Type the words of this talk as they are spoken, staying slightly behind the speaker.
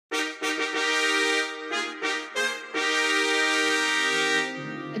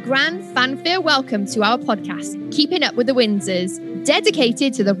grand fanfare welcome to our podcast, Keeping Up with the Windsors,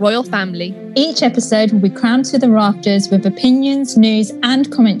 dedicated to the royal family. Each episode will be crowned to the rafters with opinions, news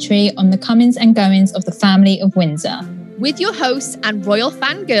and commentary on the comings and goings of the family of Windsor. With your hosts and royal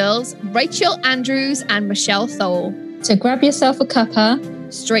fangirls, Rachel Andrews and Michelle Thole. So grab yourself a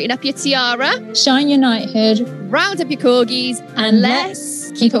cuppa, straighten up your tiara, shine your knighthood, round up your corgis, and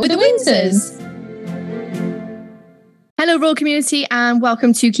let's keep up with the Windsors. Hello, royal community, and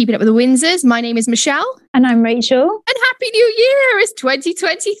welcome to Keeping Up with the Windsors. My name is Michelle. And I'm Rachel. And Happy New Year! It's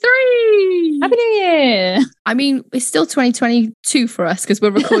 2023! Happy New Year! I mean, it's still 2022 for us because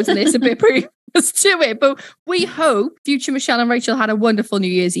we're recording this a bit previous to it, but we hope future Michelle and Rachel had a wonderful New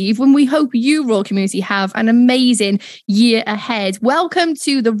Year's Eve, and we hope you, royal community, have an amazing year ahead. Welcome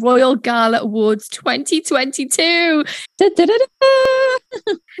to the Royal Gala Awards 2022.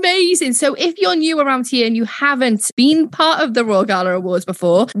 Amazing. So if you're new around here and you haven't been part of the Royal Gala Awards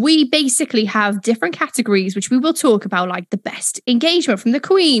before, we basically have different categories which we will talk about, like the best engagement from the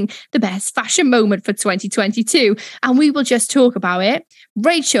Queen, the best fashion moment for 2022, and we will just talk about it.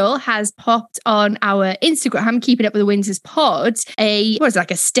 Rachel has popped on our Instagram, Keeping Up with the Windsors pod,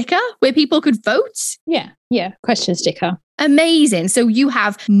 like a sticker where people could vote? Yeah, question sticker. Amazing. So you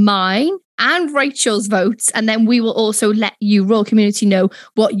have mine and Rachel's votes, and then we will also let you, royal community, know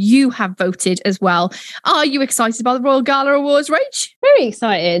what you have voted as well. Are you excited about the Royal Gala Awards, Rach? Very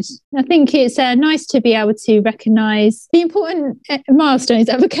excited. I think it's nice to be able to recognise the important milestones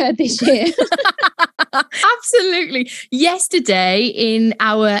that have occurred this year. Absolutely. Yesterday in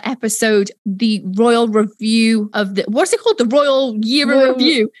our episode, the Royal Review of what's it called? The Royal Year in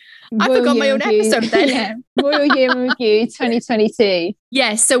Review. I forgot my own episode then. Yeah. Royal Year in Review 2022.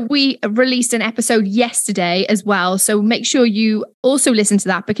 Yes, so we released an episode yesterday as well. So make sure you also listen to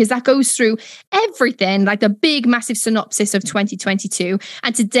that because that goes through everything, like the big, massive synopsis of 2022.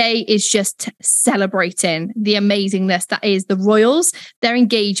 And today is just celebrating the amazingness that is the royals, their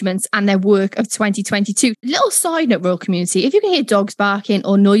engagements and their work of 2022. Little side note, royal community, if you can hear dogs barking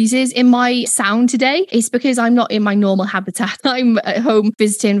or noises in my sound today, it's because I'm not in my normal habitat. I'm at home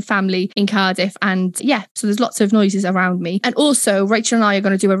visiting family in Cardiff. And yeah, so there's lots of noises around me. And also, Rachel and I are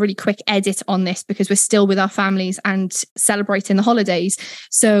going to do a really quick edit on this because we're still with our families and celebrating the holidays.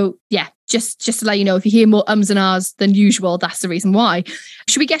 So yeah, just to let you know, if you hear more ums and ahs than usual, that's the reason why.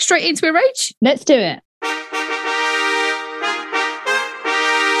 Should we get straight into it, Rach? Let's do it.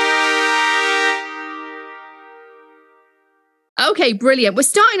 Okay, brilliant. We're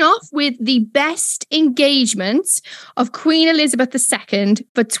starting off with the best engagement of Queen Elizabeth II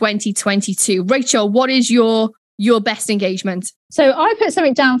for 2022. Rachel, what is your best engagement? So I put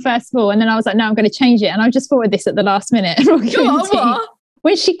something down first of all, and then I was like, no, I'm going to change it. And I just thought of this at the last minute. What?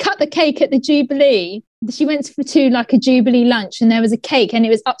 When she cut the cake at the Jubilee, she went to like a Jubilee lunch and there was a cake and it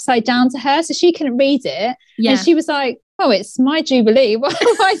was upside down to her. So she couldn't read it. Yeah. And she was like, oh, it's my Jubilee. Why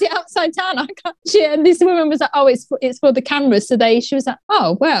is it upside down? I can't. And this woman was like, oh, it's for the cameras. So she was like,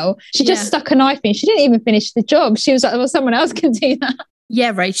 oh, well, she just stuck a knife in. She didn't even finish the job. She was like, well, someone else can do that.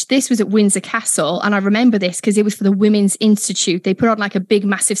 Yeah, Rach, this was at Windsor Castle. And I remember this because it was for the Women's Institute. They put on like a big,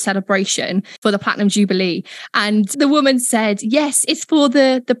 massive celebration for the Platinum Jubilee. And the woman said, yes, it's for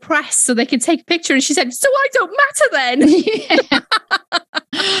the press so they can take a picture. And she said, so I don't matter then. Yeah.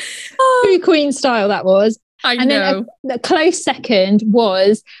 Very Queen style that was. I know. And then a close second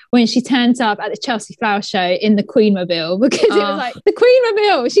was when she turned up at the Chelsea Flower Show in the Queen Mobile, because it was like, the Queen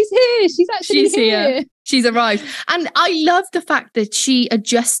Mobile, she's here. She's actually here. She's arrived. And I love the fact that she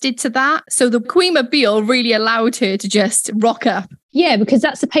adjusted to that. So the Queen Mobile really allowed her to just rock up. Yeah, because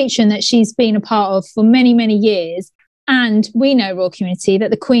that's a patron that she's been a part of for many, many years. And we know, royal community, that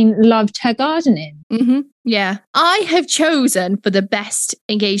the Queen loved her gardening. Mm-hmm. Yeah. I have chosen for the best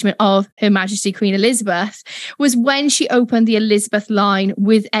engagement of Her Majesty Queen Elizabeth was when she opened the Elizabeth line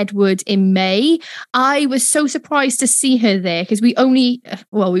with Edward in May. I was so surprised to see her there because we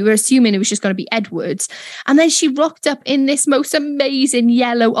were assuming it was just going to be Edward's. And then she rocked up in this most amazing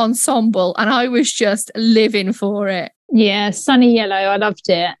yellow ensemble and I was just living for it. Yeah, sunny yellow. I loved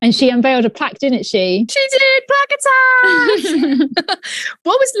it. And she unveiled a plaque, didn't she? She did. Plaque attack.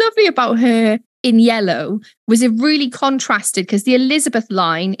 What was lovely about her in yellow was it really contrasted because the Elizabeth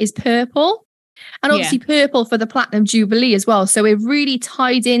line is purple and obviously purple for the Platinum Jubilee as well. So it really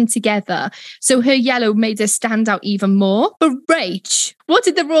tied in together. So her yellow made her stand out even more. But Rach, what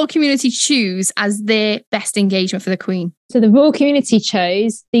did the royal community choose as their best engagement for the Queen? So the royal community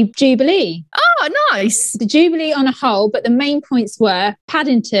chose the Jubilee. Oh, nice. The Jubilee on a whole, but the main points were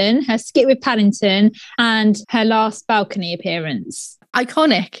Paddington, her skit with Paddington, and her last balcony appearance.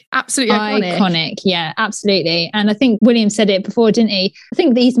 Iconic. Absolutely iconic. Yeah, absolutely. And I think William said it before, didn't he? I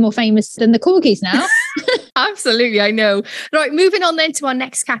think he's more famous than the corgis now. Absolutely, I know. Right, moving on then to our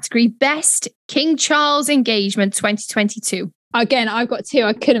next category, Best King Charles Engagement 2022. Again, I've got two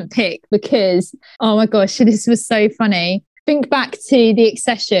I couldn't pick because, oh my gosh, this was so funny. Think back to the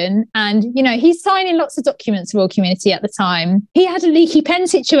accession and, you know, he's signing lots of documents for Royal Community at the time. He had a leaky pen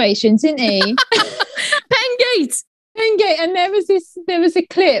situation, didn't he? Pengate. And there was a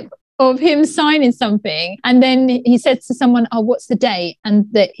clip of him signing something. And then he said to someone, oh, what's the date? And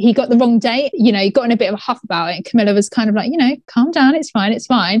that he got the wrong date. You know, he got in a bit of a huff about it. And Camilla was kind of like, you know, calm down. It's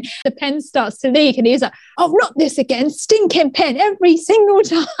fine. The pen starts to leak. And he was like, oh, not this again. Stinking pen every single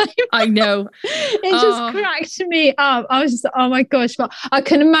time. I know. It just cracked me up. I was just, oh my gosh. But I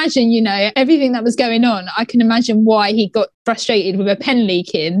can imagine, you know, everything that was going on. I can imagine why he got frustrated with a pen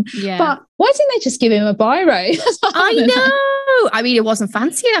leaking. Yeah. But why didn't they just give him a biro? I know. I mean, it wasn't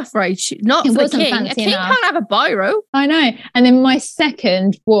fancy enough, right? Not for the king. A king can't have a biro. I know. And then my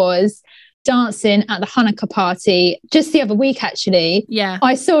second was dancing at the Hanukkah party just the other week, actually. Yeah.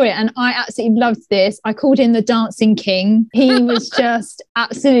 I saw it and I absolutely loved this. I called him the Dancing King. He was just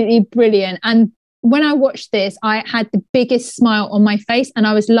absolutely brilliant. And when I watched this, I had the biggest smile on my face and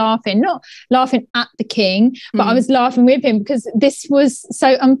I was laughing, not laughing at the king, but I was laughing with him because this was so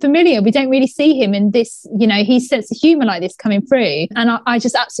unfamiliar. We don't really see him in this, you know, his sense of humour like this coming through. And I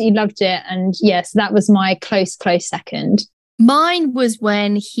just absolutely loved it. And yes, that was my close second. Mine was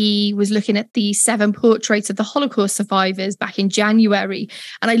when he was looking at the 7 portraits of the Holocaust survivors back in January.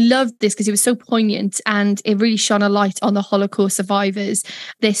 And I loved this because it was so poignant and it really shone a light on the Holocaust survivors,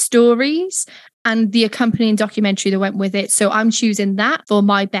 their stories and the accompanying documentary that went with it. So I'm choosing that for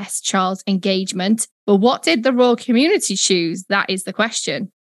my Best Charles Engagement. But what did the Royal Community choose? That is the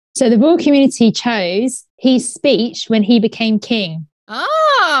question. So the Royal Community chose his speech when he became king.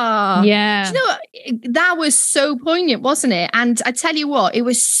 Yeah. Do you know, that was so poignant, wasn't it? And I tell you what, it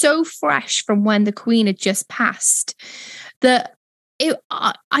was so fresh from when the Queen had just passed that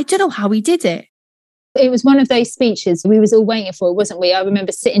I don't know how he did it. It was one of those speeches we was all waiting for, wasn't we? I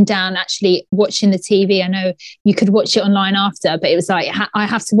remember sitting down actually watching the TV. I know you could watch it online after, but it was like, I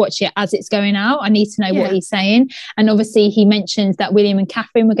have to watch it as it's going out. I need to know what he's saying. And obviously he mentioned that William and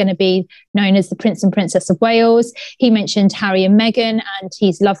Catherine were going to be known as the Prince and Princess of Wales. He mentioned Harry and Meghan and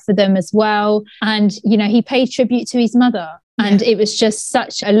his love for them as well. And, you know, he paid tribute to his mother. And it was just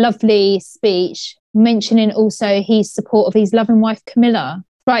such a lovely speech, mentioning also his support of his loving wife, Camilla.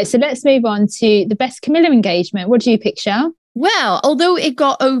 Right, so let's move on to the Best Camilla Engagement. What do you picture? Well, although it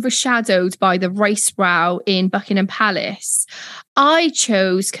got overshadowed by the race row in Buckingham Palace, I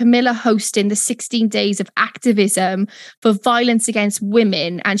chose Camilla hosting the 16 days of activism for violence against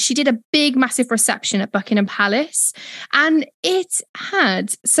women. And she did a big, massive reception at Buckingham Palace. And it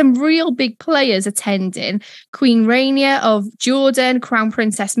had some real big players attending. Queen Rania of Jordan, Crown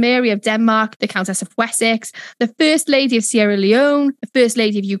Princess Mary of Denmark, the Countess of Wessex, the First Lady of Sierra Leone, the First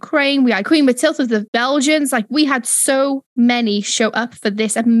Lady of Ukraine. We had Queen Matilda of the Belgians. Like, we had so many show up for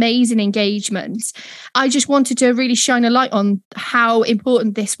this amazing engagement. I just wanted to really shine a light on how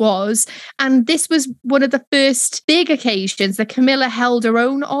important this was. And this was one of the first big occasions that Camilla held her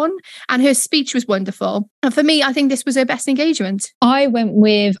own on, and her speech was wonderful. And for me, I think this was her best engagement. I went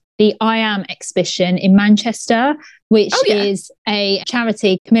with the I Am exhibition in Manchester, which is a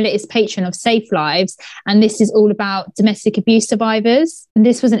charity. Camilla is patron of Safe Lives, and this is all about domestic abuse survivors. And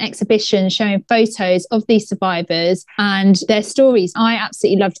this was an exhibition showing photos of these survivors and their stories. I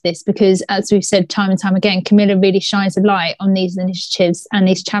absolutely loved this because, as we've said time and time again, Camilla really shines a light on these initiatives and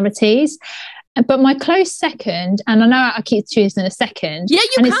these charities. But my close second, and I know I keep choosing a second. Yeah,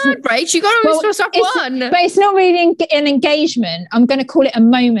 you can't, Rach. You got to always have one. But it's not really an engagement. I'm going to call it a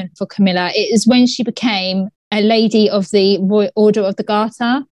moment for Camilla. It is when she became a lady of the Royal Order of the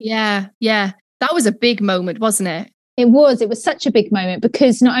Garter. Yeah. That was a big moment, wasn't it? It was such a big moment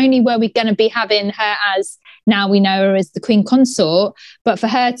because not only were we going to be having her as, now we know her as the Queen Consort, but for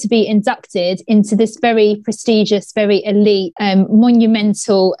her to be inducted into this very prestigious, very elite,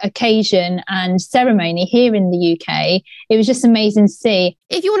 monumental occasion and ceremony here in the UK, it was just amazing to see.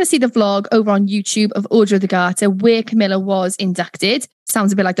 If you want to see the vlog over on YouTube of Order of the Garter, where Camilla was inducted,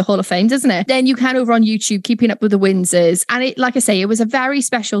 sounds a bit like the Hall of Fame, doesn't it? Then you can over on YouTube, Keeping Up with the Windsors. And it, like I say, it was a very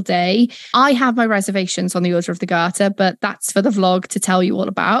special day. I have my reservations on the Order of the Garter. later, but that's for the vlog to tell you all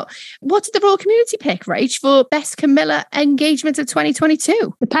about. What did the royal community pick, Rach, for best Camilla engagement of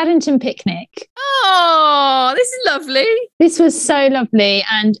 2022? The Paddington picnic. Oh, this is lovely. This was so lovely.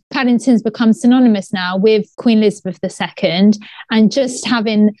 And Paddington's become synonymous now with Queen Elizabeth II. And just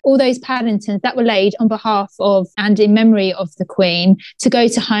having all those Paddingtons that were laid on behalf of and in memory of the Queen to go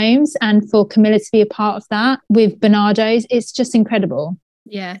to homes, and for Camilla to be a part of that with Bernardo's, it's just incredible.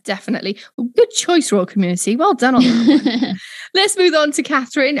 Yeah, definitely. Well, good choice, royal community. Well done on that one. Let's move on to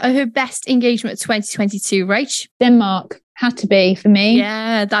Catherine. Her best engagement of 2022, Rach. Denmark. Had to be for me.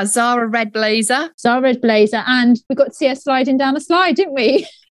 Yeah, that Zara red blazer. Zara red blazer. And we got to see her sliding down a slide, didn't we?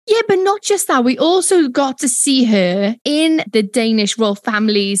 Yeah, but not just that. We also got to see her in the Danish royal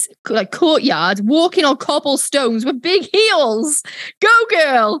family's courtyard, walking on cobblestones with big heels. Go,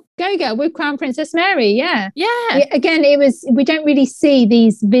 girl. Go, girl, with Crown Princess Mary. Yeah. Yeah. Again, we don't really see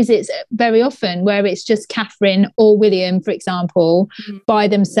these visits very often where it's just Catherine or William, for example, by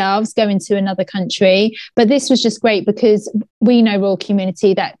themselves going to another country. But this was just great because we know royal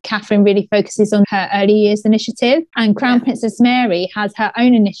community that Catherine really focuses on her early years initiative, and Crown Princess Mary has her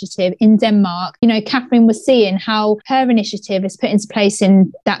own initiative in Denmark. You know, Catherine was seeing how her initiative is put into place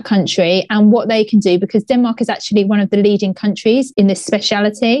in that country and what they can do, because Denmark is actually one of the leading countries in this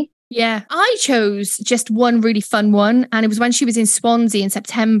speciality. Yeah, I chose just one really fun one, and it was when she was in Swansea in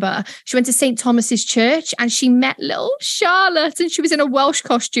September. She went to St. Thomas's Church and she met little Charlotte, and she was in a Welsh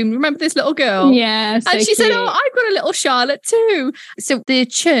costume. Remember this little girl? Yeah, so and she said, cute. "Oh, I've got a little Charlotte too." So the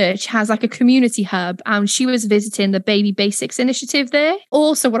church has like a community hub, and she was visiting the Baby Basics initiative there.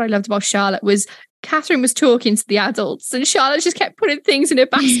 Also, what I loved about Charlotte was Catherine was talking to the adults and Charlotte just kept putting things in her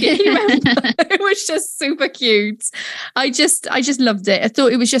basket. You remember? It was just super cute. I just loved it. I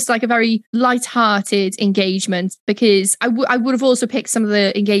thought it was just like a very light-hearted engagement, because I would have also picked some of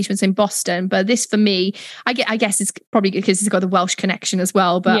the engagements in Boston, but this for me, I guess it's probably because it's got the Welsh connection as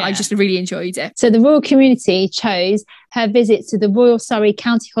well, but I just really enjoyed it. So the royal community chose her visit to the Royal Surrey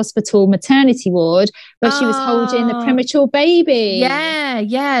County Hospital maternity ward, where she was holding a premature baby.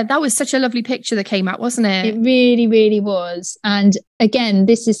 Yeah. That was such a lovely picture that came out, wasn't it? It really, really was. And again,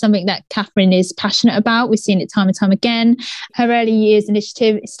 this is something that Catherine is passionate about. We've seen it time and time again. Her early years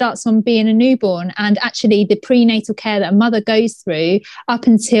initiative starts on being a newborn, and actually the prenatal care that a mother goes through up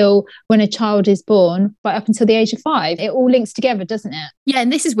until when a child is born, but up until the age of 5. It all links together, doesn't it? Yeah,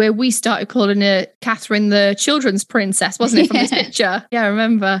 and this is where we started calling her Catherine the children's princess, wasn't it, from this picture? Yeah, I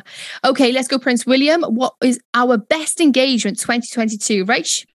remember. Okay, let's go Prince William. What is our best engagement 2022,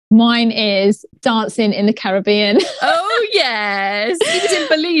 Rach? Mine is Dancing in the Caribbean. Oh, yes. He was in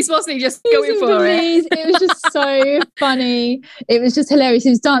Belize, wasn't he? Just going for it. It was just so funny. It was just hilarious. He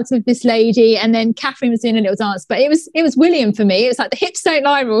was dancing with this lady, and then Catherine was doing a little dance. But it was William for me. It was like the hips don't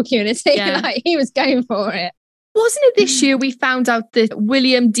lie royal community. Yeah. Like, he was going for it. Wasn't it this year we found out that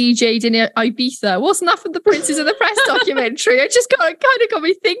William DJ'd in Ibiza? Wasn't that from the Princes of the Press documentary? It just kind of got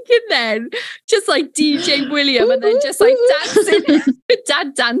me thinking then. Just like DJ William and then just like dancing,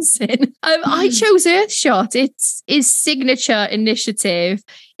 dad dancing. I chose Earthshot. It's his signature initiative.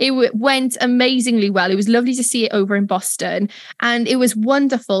 It went amazingly well. It was lovely to see it over in Boston. And it was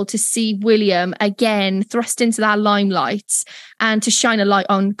wonderful to see William again thrust into that limelight and to shine a light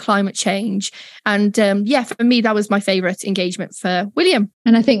on climate change. And for me, that was my favourite engagement for William.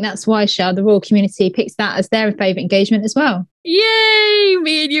 And I think that's why, Shah, the royal community picks that as their favourite engagement as well. Yay!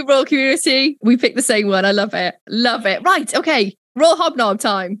 Me and you, royal community. We picked the same one. I love it. Love it. Right. Okay. Royal Hobnob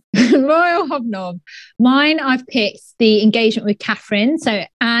time. Royal Hobnob. Mine, I've picked the engagement with Catherine. So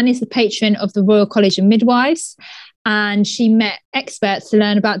Anne is the patron of the Royal College of Midwives, and she met experts to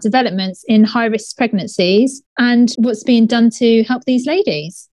learn about developments in high-risk pregnancies and what's being done to help these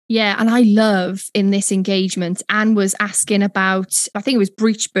ladies. Yeah, and I love in this engagement, Anne was asking about, I think it was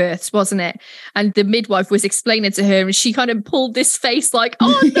breech births, wasn't it? And the midwife was explaining to her, and she kind of pulled this face like,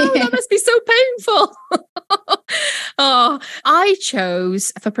 oh no, that must be so painful. I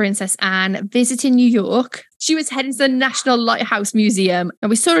chose for Princess Anne visiting New York. She was heading to the National Lighthouse Museum, and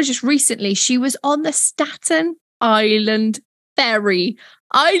we saw her just recently. She was on the Staten Island ferry.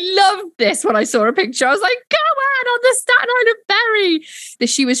 I loved this when I saw a picture. I was like, go on the Staten Island ferry.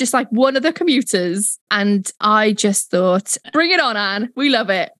 She was just like one of the commuters. And I just thought, bring it on, Anne. We love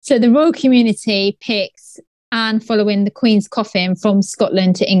it. So the royal community picks Anne following the Queen's coffin from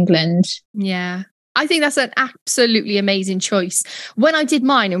Scotland to England. Yeah. I think that's an absolutely amazing choice. When I did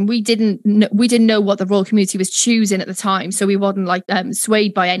mine, and we didn't know what the royal community was choosing at the time, so we wasn't like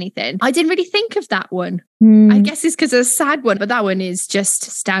swayed by anything. I didn't really think of that one. I guess it's because it's a sad one, but that one is just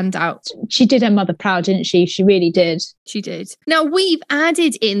standout. She did her mother proud, didn't she? She really did. She did. Now, we've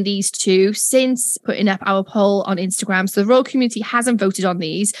added in these two since putting up our poll on Instagram. So the royal community hasn't voted on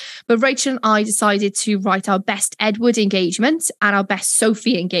these, but Rachel and I decided to write our best Edward engagement and our best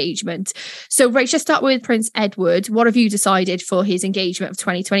Sophie engagement. So Rachel, start with Prince Edward. What have you decided for his engagement of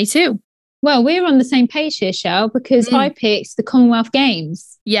 2022? Well, we're on the same page here, Shell, because I picked the Commonwealth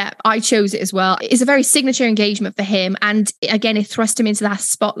Games. Yeah, I chose it as well. It's a very signature engagement for him. And again, it thrust him into that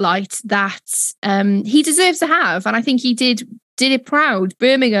spotlight that he deserves to have. And I think he did it proud.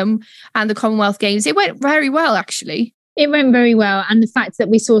 Birmingham and the Commonwealth Games, it went very well, actually. It went very well. And the fact that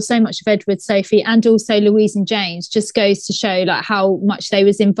we saw so much of Edward, Sophie, and also Louise and James just goes to show like how much they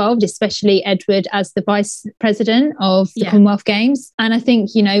was involved, especially Edward as the vice president of the Commonwealth Games. And I think,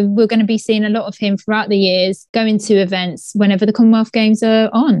 you know, we're going to be seeing a lot of him throughout the years going to events whenever the Commonwealth Games are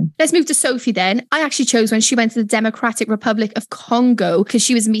on. Let's move to Sophie then. I actually chose when she went to the Democratic Republic of Congo because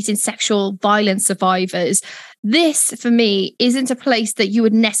she was meeting sexual violence survivors. This, for me, isn't a place that you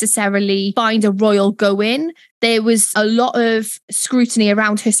would necessarily find a royal go in. There was a lot of scrutiny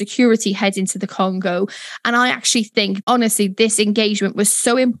around her security heading to the Congo. And I actually think, honestly, this engagement was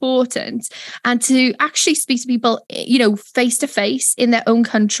so important. And to actually speak to people, you know, face to face in their own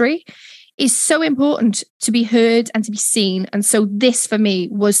country is so important to be heard and to be seen. And so this, for me,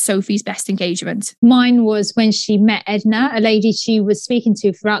 was Sophie's best engagement. Mine was when she met Edna, a lady she was speaking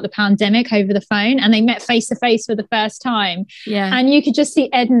to throughout the pandemic over the phone, and they met face to face for the first time. Yeah. And you could just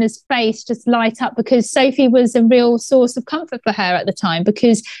see Edna's face just light up because Sophie was a real source of comfort for her at the time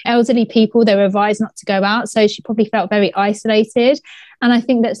because elderly people, they were advised not to go out. So she probably felt very isolated. And I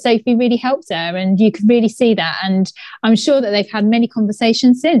think that Sophie really helped her, and you could really see that. And I'm sure that they've had many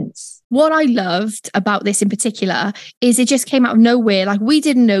conversations since. What I loved about this in particular is it just came out of nowhere. Like, we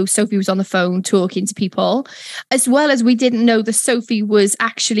didn't know Sophie was on the phone talking to people, as well as we didn't know that Sophie was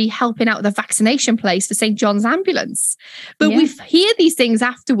actually helping out the vaccination place for St. John's Ambulance. But we hear these things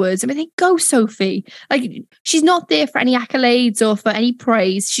afterwards and we think, go Sophie. Like, she's not there for any accolades or for any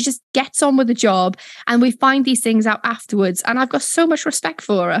praise. She just gets on with the job, and we find these things out afterwards. And I've got so much respect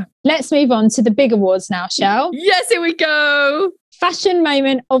for her. Let's move on to the big awards now, Shell. Yes, here we go. Fashion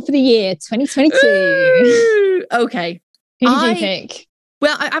moment of the year 2022. Ooh, okay. Who did you pick?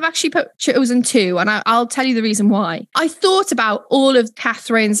 Well, I've actually chosen two, and I'll tell you the reason why. I thought about all of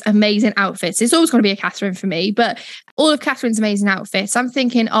Catherine's amazing outfits. It's always going to be a Catherine for me, but all of Catherine's amazing outfits. I'm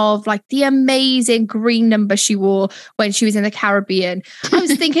thinking of like the amazing green number she wore when she was in the Caribbean. I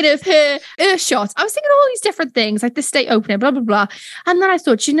was thinking of her shot. I was thinking of all these different things, like the state opening, blah, blah, blah. And then I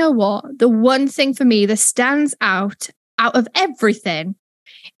thought, you know what? The one thing for me that stands out of everything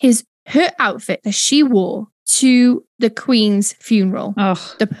is her outfit that she wore to the Queen's funeral.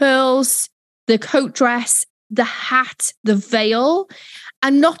 Oh. The pearls, the coat dress, the hat, the veil,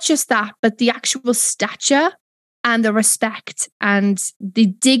 and not just that, but the actual stature and the respect and the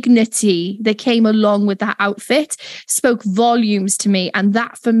dignity that came along with that outfit spoke volumes to me. And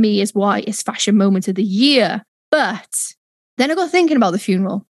that, for me, is why it's fashion moment of the year. But then I got thinking about the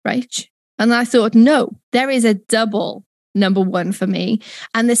funeral, right? And I thought, no, there is a double number one for me.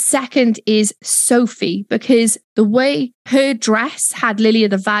 And the second is Sophie, because the way her dress had Lily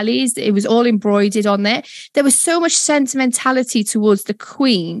of the Valleys, it was all embroidered on there. There was so much sentimentality towards the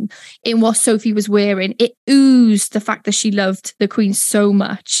Queen in what Sophie was wearing. It oozed the fact that she loved the Queen so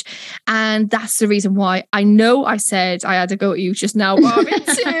much. And that's the reason why. I know I said I had to go at you just now, Barbie,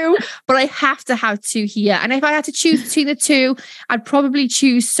 too, but I have to have two here. And if I had to choose between the two, I'd probably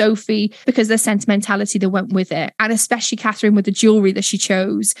choose Sophie because of the sentimentality that went with it. And especially Catherine with the jewelry that she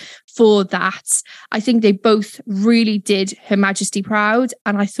chose for that. I think they both really did Her Majesty proud,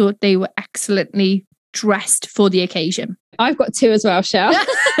 and I thought they were excellently dressed for the occasion. I've got two as well, Shell.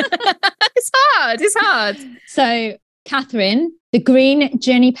 It's hard. So Catherine, the green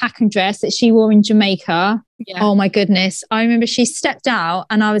Journey Packham dress that she wore in Jamaica. Yeah. Oh my goodness. I remember she stepped out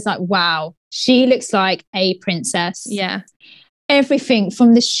and I was like, wow, she looks like a princess. Yeah. Everything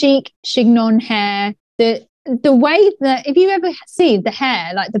from the chic chignon hair, the way that, if you ever see the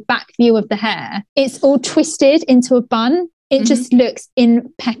hair, like the back view of the hair, it's all twisted into a bun. It just looks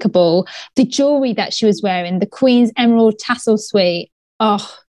impeccable. The jewelry that she was wearing, the Queen's emerald tassel suite.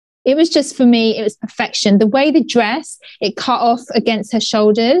 Oh, it was just, for me, it was perfection. The way the dress, it cut off against her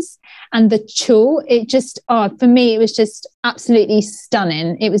shoulders, and the tulle, it just, for me, it was just absolutely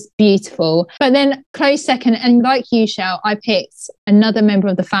stunning. It was beautiful. But then close second, and like you, Shell, I picked another member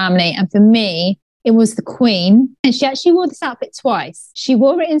of the family. And for me, it was the Queen. And she actually wore this outfit twice. She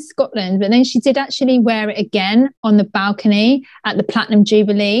wore it in Scotland, but then she did actually wear it again on the balcony at the Platinum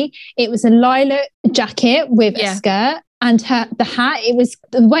Jubilee. It was a lilac jacket with a skirt. And the hat, it was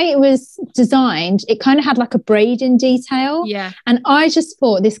the way it was designed, it kind of had like a braiding detail. Yeah. And I just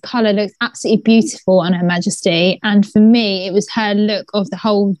thought this colour looked absolutely beautiful on Her Majesty. And for me, it was her look of the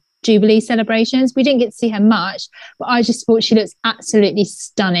whole Jubilee celebrations. We didn't get to see her much, but I just thought she looked absolutely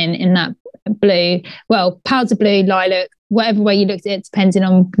stunning in that blue, well, powder blue, lilac, whatever way you looked at it, depending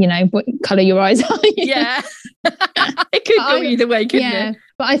on, you know, what colour your eyes are. Yeah. It could go either way, couldn't it?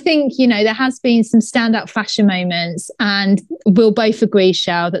 But I think, you know, there has been some standout fashion moments, and we'll both agree,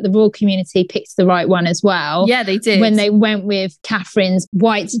 Shell, that the royal community picked the right one as well. Yeah, they did. When they went with Catherine's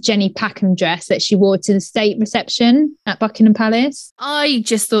white Jenny Packham dress that she wore to the state reception at Buckingham Palace. I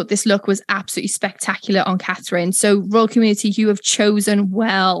just thought this look was absolutely spectacular on Catherine. So royal community, you have chosen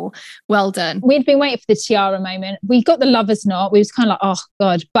well. Well done. We'd been waiting for the tiara moment. We got the lover's knot. We was kind of like, oh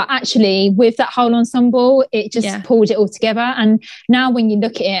God. But actually with that whole ensemble, it just pulled it all together. And now when you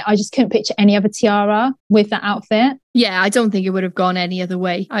look at it, I just couldn't picture any other tiara with that outfit. Yeah, I don't think it would have gone any other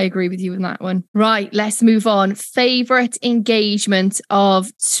way. I agree with you on that one. Right, let's move on. Favourite engagement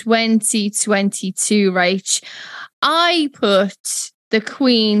of 2022, Rach. I put the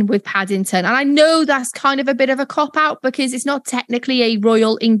Queen with Paddington. And I know that's kind of a bit of a cop-out because it's not technically a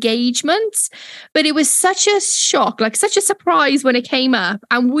royal engagement, but it was such a shock, like such a surprise when it came up.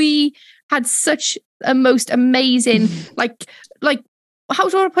 And we had such a most amazing, like how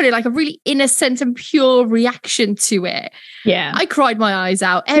do I put it? Like a really innocent and pure reaction to it. Yeah. I cried my eyes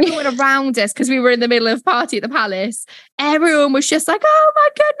out. Everyone around us, because we were in the middle of a party at the palace, everyone was just like, oh my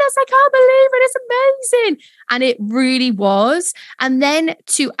goodness, I can't believe it. It's amazing. And it really was. And then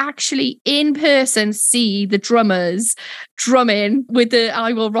to actually in person see the drummers drumming with the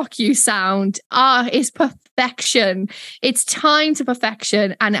I Will Rock You sound, it's perfection. It's time to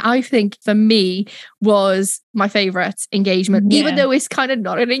perfection. And I think for me was my favourite engagement, even though it's kind of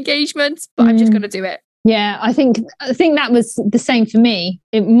not an engagement, but I'm just going to do it. Yeah, I think that was the same for me.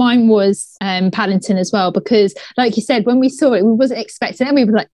 Mine was Paddington as well, because like you said, when we saw it, we wasn't expecting it. And we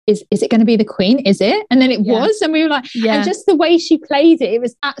were like, is it going to be the Queen? Is it? And then it was. And we were like, and just the way she played it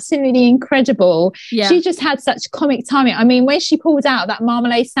was absolutely incredible. Yeah. She just had such comic timing. I mean, when she pulled out that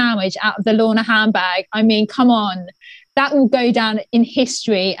marmalade sandwich out of the Lorna handbag, I mean, come on. That will go down in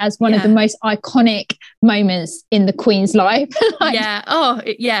history as one of the most iconic moments in the Queen's life. And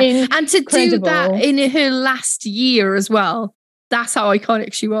to do that in her last year as well. That's how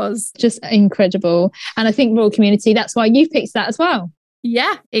iconic she was. Just incredible. And I think royal community, that's why you picked that as well.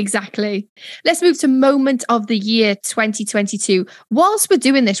 Yeah, exactly. Let's move to moment of the year 2022. Whilst we're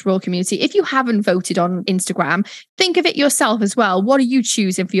doing this, royal community, if you haven't voted on Instagram, think of it yourself as well. What are you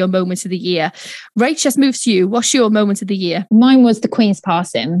choosing for your moment of the year? Rach, let's move to you. What's your moment of the year? Mine was the Queen's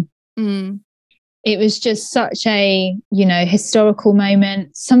passing. It was just such a, historical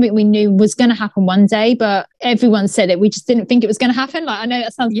moment, something we knew was going to happen one day, but everyone said it. We just didn't think it was going to happen. Like, I know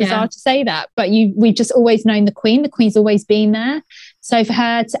that sounds bizarre to say that, but we've just always known the Queen. The Queen's always been there. So for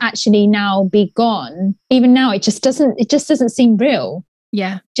her to actually now be gone, even now, it just doesn't seem real.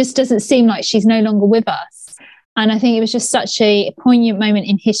 Yeah. Just doesn't seem like she's no longer with us. And I think it was just such a poignant moment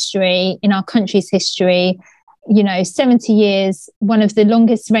in history, in our country's history. 70 years, one of the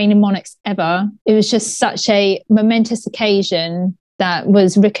longest reigning monarchs ever. It was just such a momentous occasion that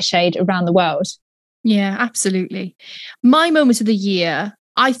was ricocheted around the world. Yeah, absolutely. My moment of the year,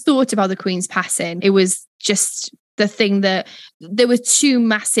 I thought about the Queen's passing. It was just the thing that there were two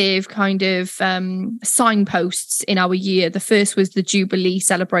massive kind of signposts in our year. The first was the Jubilee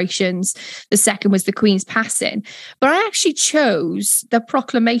celebrations. The second was the Queen's passing. But I actually chose the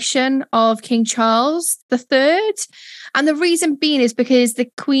proclamation of King Charles III. And the reason being is because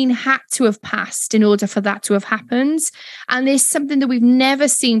the Queen had to have passed in order for that to have happened. And there's something that we've never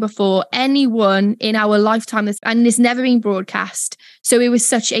seen before, anyone in our lifetime, and it's never been broadcast. So it was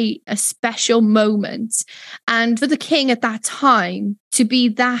such a special moment. And for the King at that time to be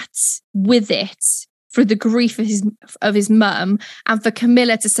that with it, for the grief of his mum, and for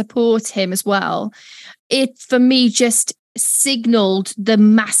Camilla to support him as well, it for me just signaled the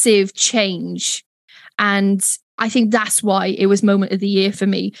massive change. And I think that's why it was moment of the year for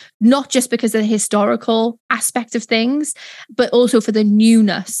me, not just because of the historical aspect of things, but also for the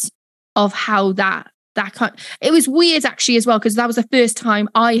newness of how that it was weird actually as well, because that was the first time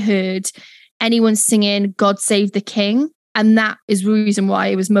I heard anyone singing God Save the King. And that is the reason why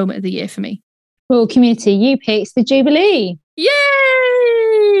it was moment of the year for me. Royal community, you picked the Jubilee.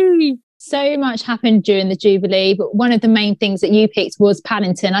 Yay! So much happened during the Jubilee, but one of the main things that you picked was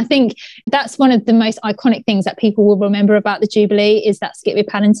Paddington. I think that's one of the most iconic things that people will remember about the Jubilee is that skit with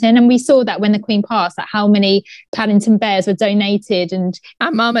Paddington. And we saw that when the Queen passed, that how many Paddington bears were donated and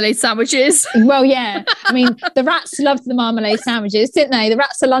marmalade sandwiches. Well, yeah. I mean, the rats loved the marmalade sandwiches, didn't they? The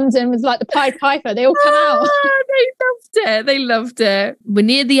Rats of London was like the Pied Piper. They all come out. They loved it. We're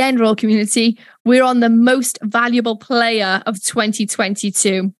near the end, Royal Community. We're on the most valuable player of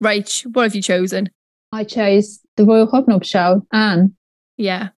 2022. Rach, what have you chosen? I chose the Royal Hobnob show, Anne.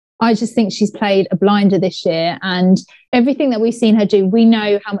 Yeah. I just think she's played a blinder this year, and everything that we've seen her do, we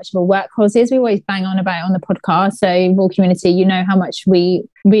know how much of a workhorse is. We always bang on about it on the podcast. So Royal Community, you know how much we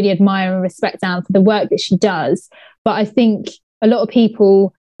really admire and respect Anne for the work that she does. But I think a lot of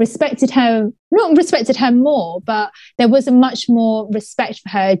people not respected her more, but there was a much more respect for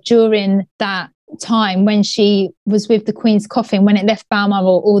her during that time when she was with the Queen's coffin, when it left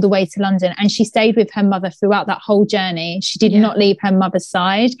Balmoral all the way to London, and she stayed with her mother throughout that whole journey. She did not leave her mother's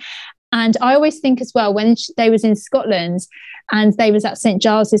side. And I always think as well, when they was in Scotland and they was at St.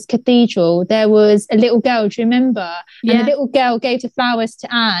 Giles's Cathedral, there was a little girl, do you remember? Yeah. And the little girl gave the flowers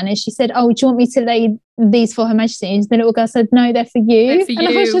to Anne and she said, oh, do you want me to lay these for Her Majesty? And the little girl said, no, they're for you. And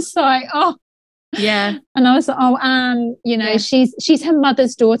I was just like, oh. Yeah. And I was like, oh, Anne, you know, she's her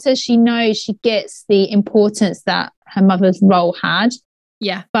mother's daughter. She knows, she gets the importance that her mother's role had.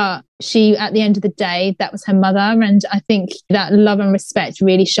 Yeah. But she, at the end of the day, that was her mother. And I think that love and respect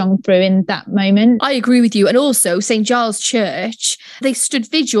really shone through in that moment. I agree with you. And also St. Giles Church, they stood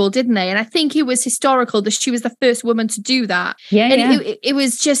vigil, didn't they? And I think it was historical that she was the first woman to do that. Yeah. And it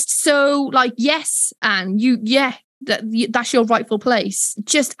was just so like, yes, Anne, that's your rightful place.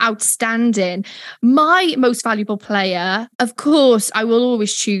 Just outstanding. My most valuable player, of course, I will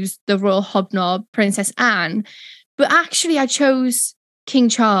always choose the Royal Hobnob, Princess Anne. But actually, I chose King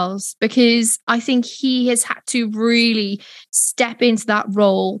Charles because I think he has had to really step into that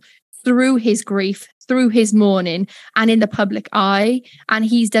role through his grief, through his mourning, and in the public eye. And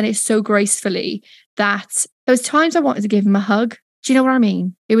he's done it so gracefully that there was times I wanted to give him a hug. Do you know what I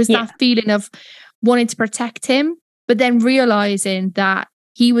mean? It was that feeling of wanting to protect him, but then realizing that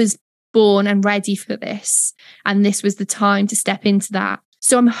he was born and ready for this. And this was the time to step into that.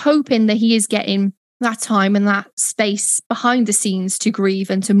 So I'm hoping that he is getting that time and that space behind the scenes to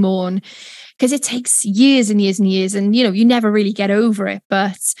grieve and to mourn, because it takes years and years and years, and you never really get over it.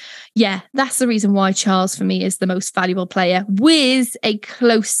 But yeah, that's the reason why Charles for me is the most valuable player, with a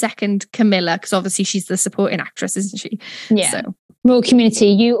close second, Camilla, because obviously she's the supporting actress, isn't she? Yeah. So Royal Community,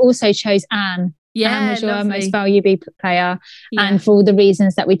 you also chose Anne. Yeah, Anne was your most valuable player, and for all the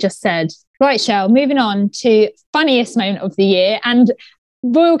reasons that we just said. Right, Shell, moving on to funniest moment of the year. And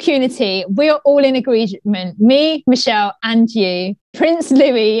Royal Community, we are all in agreement. Me, Michelle, and you. Prince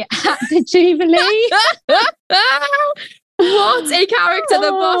Louis at the Jubilee. What a character. The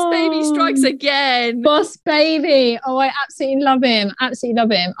Boss Baby strikes again. Boss Baby. Oh, I absolutely love him. Absolutely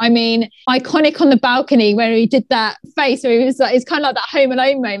love him. I mean, iconic on the balcony where he did that face where he was like, it's kind of like that Home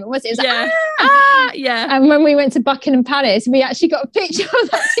Alone moment, wasn't it? It was like, yeah. And when we went to Buckingham Palace, we actually got a picture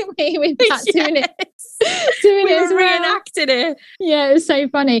of that, didn't we? With Pat doing it. We were reenacting it. Yeah, it was so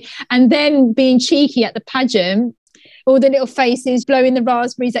funny. And then being cheeky at the pageant, all the little faces blowing the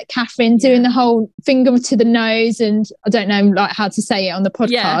raspberries at Catherine, doing the whole finger to the nose, and I don't know like how to say it on the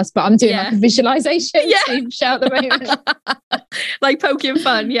podcast, but I'm doing like a visualization to shout the moment. Like poking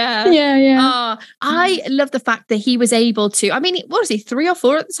fun, yeah. I love the fact that he was able to, I mean, what was he, 3 or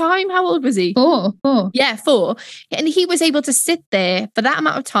 4 at the time? How old was he? 4. Yeah, 4. And he was able to sit there for that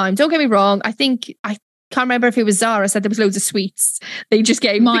amount of time. Don't get me wrong, I can't remember if it was Zara said there was loads of sweets. They just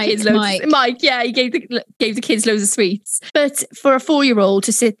gave the kids loads. Mike, he gave the kids loads of sweets. But for a 4-year-old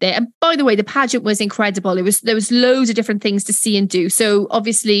to sit there, and by the way, the pageant was incredible. There was loads of different things to see and do. So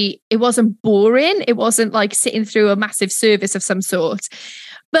obviously, it wasn't boring. It wasn't like sitting through a massive service of some sort.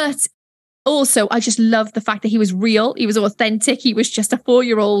 But also, I just loved the fact that he was real. He was authentic. He was just a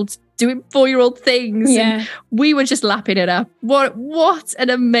 4-year-old doing 4-year-old things. Yeah. And we were just lapping it up. What an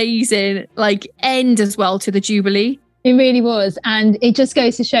amazing end as well to the Jubilee. It really was. And it just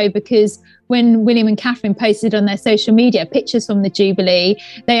goes to show, because when William and Catherine posted on their social media pictures from the Jubilee,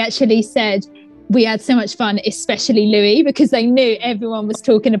 they actually said, we had so much fun, especially Louis, because they knew everyone was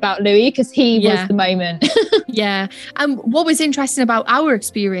talking about Louis because he was the moment. Yeah. And what was interesting about our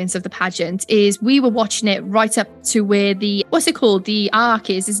experience of the pageant is we were watching it right up to where what's it called? The arc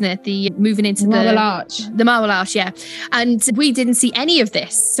is, isn't it? The moving into Marble Arch. The Marble Arch, yeah. And we didn't see any of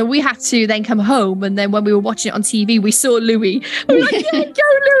this. So we had to then come home. And then when we were watching it on TV, we saw Louis. We were like, yeah, go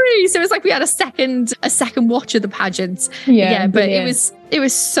Louis. So it was like we had a second watch of the pageant. Yeah, but it It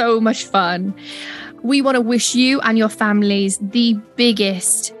was so much fun. We want to wish you and your families the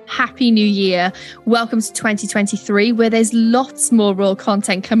biggest Happy New Year. Welcome to 2023, where there's lots more Royal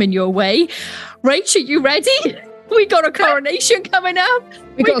content coming your way. Rachel, you ready? We got a coronation coming up.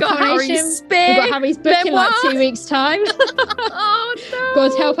 We got Harry's book in like 2 weeks' time. Oh, no.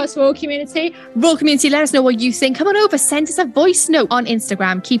 God help us, Royal Community. Royal Community, let us know what you think. Come on over, send us a voice note on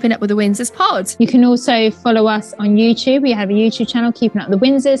Instagram, Keeping Up with the Windsors Pod. You can also follow us on YouTube. We have a YouTube channel, Keeping Up with the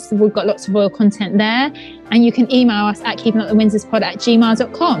Windsors. We've got lots of Royal content there. And you can email us at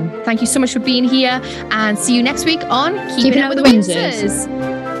keepingupthewindsorspod@gmail.com. Thank you so much for being here, and see you next week on Keeping Up with the Windsors.